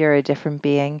being? You're a different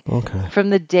being. okay. From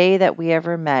the day that we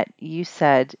ever met, you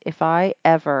said, if I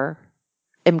ever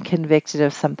am convicted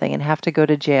of something and have to go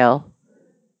to jail,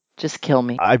 just kill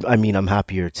me. I mean, I'm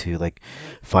happier to like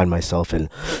find myself in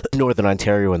Northern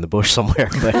Ontario in the bush somewhere.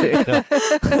 But might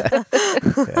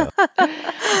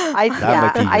be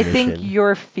your I think mission.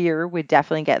 your fear would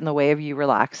definitely get in the way of you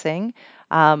relaxing.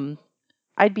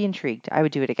 I'd be intrigued. I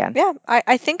would do it again. Yeah,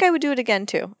 I think I would do it again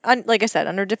too. Like I said,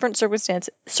 under different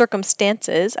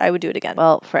circumstances, I would do it again.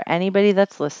 Well, for anybody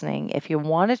that's listening, if you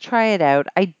want to try it out,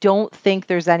 I don't think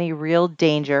there's any real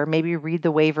danger. Maybe read the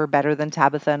waiver better than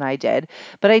Tabitha and I did,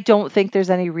 but I don't think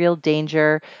there's any real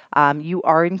danger. You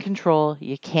are in control.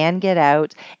 You can get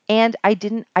out. And I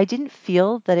didn't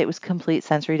feel that it was complete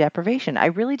sensory deprivation. I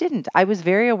really didn't. I was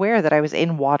very aware that I was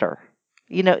in water.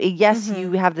 You know, yes,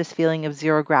 you have this feeling of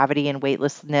zero gravity and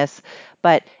weightlessness,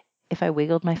 but if I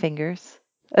wiggled my fingers,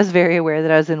 I was very aware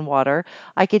that I was in water.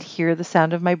 I could hear the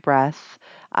sound of my breath.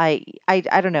 I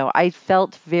don't know. I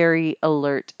felt very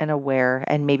alert and aware,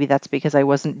 and maybe that's because I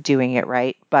wasn't doing it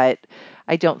right, but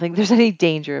I don't think there's any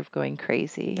danger of going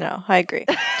crazy. No, I agree.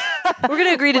 We're going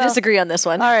to agree to disagree on this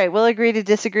one. All right, we'll agree to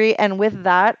disagree. And with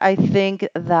that, I think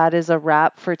that is a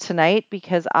wrap for tonight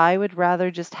because I would rather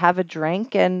just have a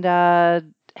drink and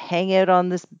hang out on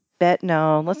this bed.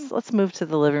 No, let's move to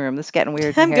the living room. This is getting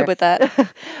weird. I'm good with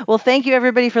that. Well, thank you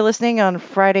everybody for listening on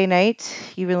Friday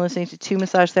night. You've been listening to two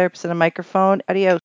massage therapists and a microphone. Adios.